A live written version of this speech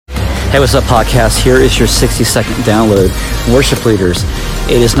Hey, what's up, podcast? Here is your 60-second download. Worship leaders,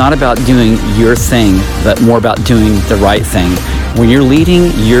 it is not about doing your thing, but more about doing the right thing. When you're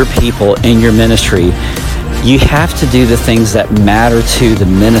leading your people in your ministry, you have to do the things that matter to the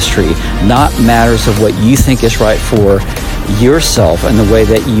ministry, not matters of what you think is right for yourself and the way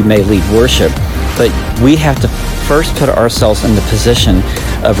that you may lead worship. But we have to first put ourselves in the position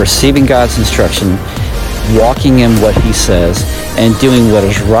of receiving God's instruction, walking in what He says, and doing what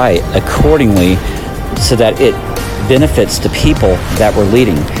is right accordingly so that it benefits the people that we're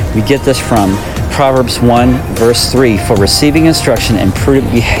leading. We get this from Proverbs 1, verse 3, for receiving instruction and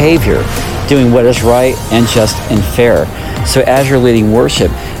prudent behavior, doing what is right and just and fair. So as you're leading worship,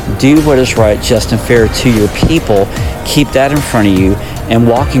 do what is right, just and fair to your people. Keep that in front of you and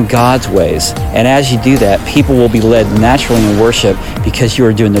walk in God's ways. And as you do that, people will be led naturally in worship because you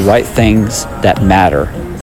are doing the right things that matter.